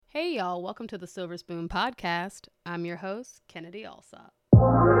Hey y'all, welcome to the Silver Spoon Podcast. I'm your host, Kennedy Alsop.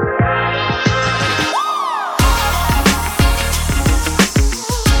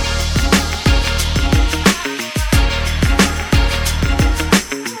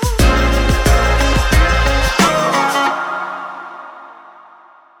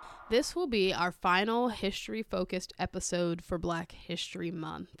 This will be our final history-focused episode for Black History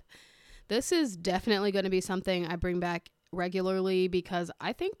Month. This is definitely going to be something I bring back regularly because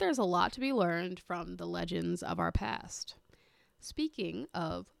I think there's a lot to be learned from the legends of our past. Speaking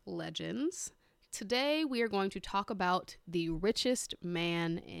of legends, today we are going to talk about the richest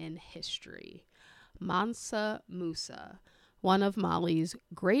man in history, Mansa Musa, one of Mali's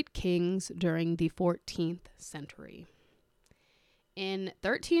great kings during the 14th century. In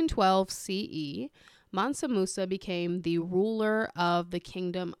 1312 CE, Mansa Musa became the ruler of the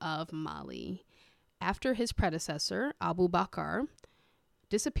Kingdom of Mali, after his predecessor, Abu Bakr,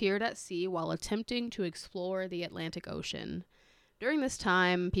 disappeared at sea while attempting to explore the Atlantic Ocean. During this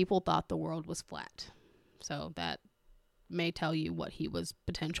time, people thought the world was flat, so that may tell you what he was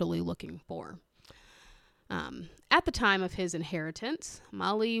potentially looking for. At the time of his inheritance,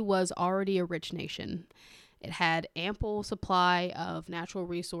 Mali was already a rich nation. It had ample supply of natural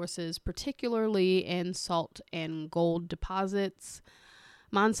resources, particularly in salt and gold deposits.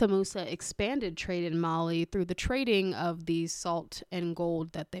 Mansa Musa expanded trade in Mali through the trading of these salt and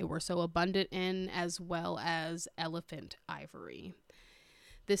gold that they were so abundant in, as well as elephant ivory.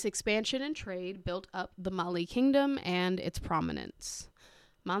 This expansion in trade built up the Mali kingdom and its prominence.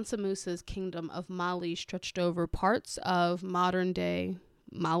 Mansa Musa's kingdom of Mali stretched over parts of modern-day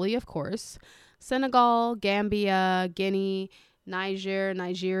Mali, of course, Senegal, Gambia, Guinea,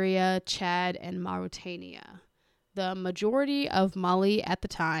 Nigeria, Chad, and Mauritania. The majority of Mali at the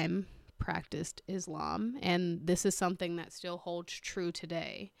time practiced Islam, and this is something that still holds true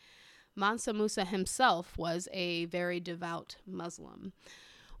today. Mansa Musa himself was a very devout Muslim.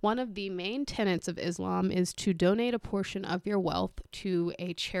 One of the main tenets of Islam is to donate a portion of your wealth to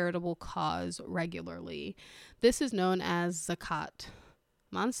a charitable cause regularly. This is known as zakat.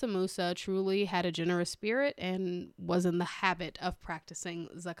 Mansa Musa truly had a generous spirit and was in the habit of practicing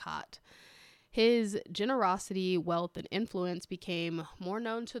zakat. His generosity, wealth, and influence became more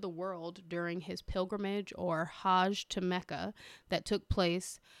known to the world during his pilgrimage or Hajj to Mecca that took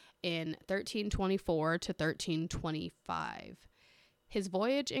place in 1324 to 1325. His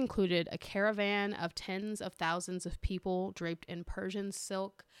voyage included a caravan of tens of thousands of people draped in Persian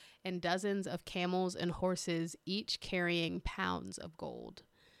silk and dozens of camels and horses, each carrying pounds of gold.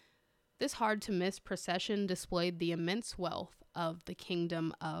 This hard-to-miss procession displayed the immense wealth of the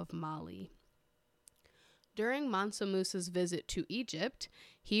Kingdom of Mali. During Mansa Musa's visit to Egypt,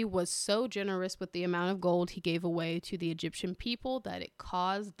 he was so generous with the amount of gold he gave away to the Egyptian people that it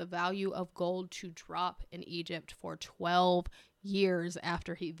caused the value of gold to drop in Egypt for 12 years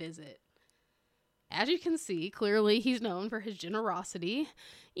after he visited. As you can see, clearly he's known for his generosity,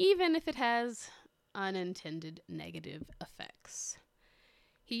 even if it has unintended negative effects.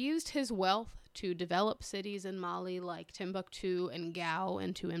 He used his wealth to develop cities in Mali like Timbuktu and Gao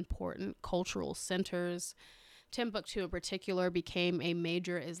into important cultural centers. Timbuktu in particular became a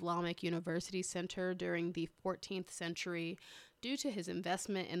major Islamic university center during the 14th century due to his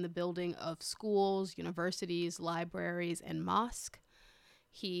investment in the building of schools, universities, libraries, and mosques.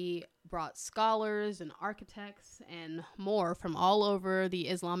 He brought scholars and architects and more from all over the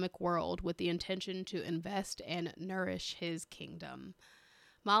Islamic world with the intention to invest and nourish his kingdom.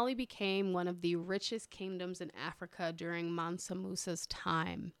 Mali became one of the richest kingdoms in Africa during Mansa Musa's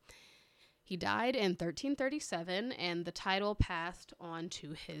time. He died in 1337, and the title passed on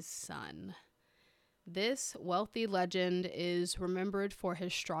to his son. This wealthy legend is remembered for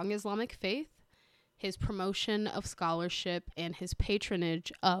his strong Islamic faith, his promotion of scholarship, and his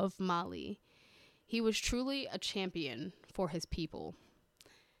patronage of Mali. He was truly a champion for his people.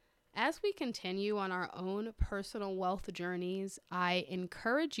 As we continue on our own personal wealth journeys, I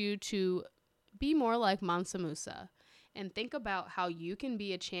encourage you to be more like Mansa Musa and think about how you can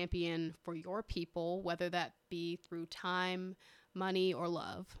be a champion for your people, whether that be through time, money, or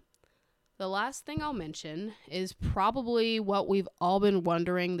love. The last thing I'll mention is probably what we've all been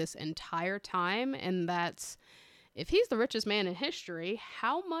wondering this entire time, and that's, if he's the richest man in history,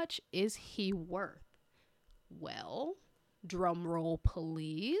 how much is he worth? Well, drum roll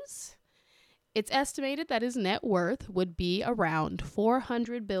please. It's estimated that his net worth would be around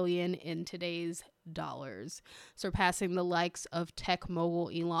 $400 billion in today's dollars, surpassing the likes of tech mogul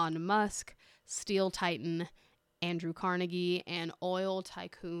Elon Musk, steel titan Andrew Carnegie, and oil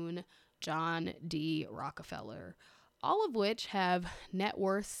tycoon John D. Rockefeller. all of which have net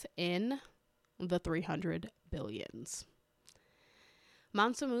worths in the 300 billions.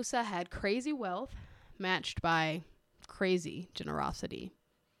 Mansa Musa had crazy wealth matched by crazy generosity.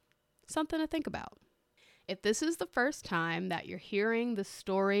 Something to think about. If this is the first time that you're hearing the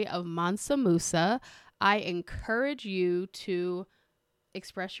story of Mansa Musa, I encourage you to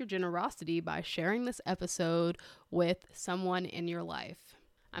express your generosity by sharing this episode with someone in your life.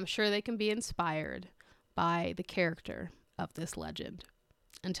 I'm sure they can be inspired by the character of this legend.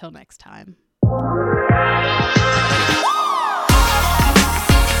 Until next time.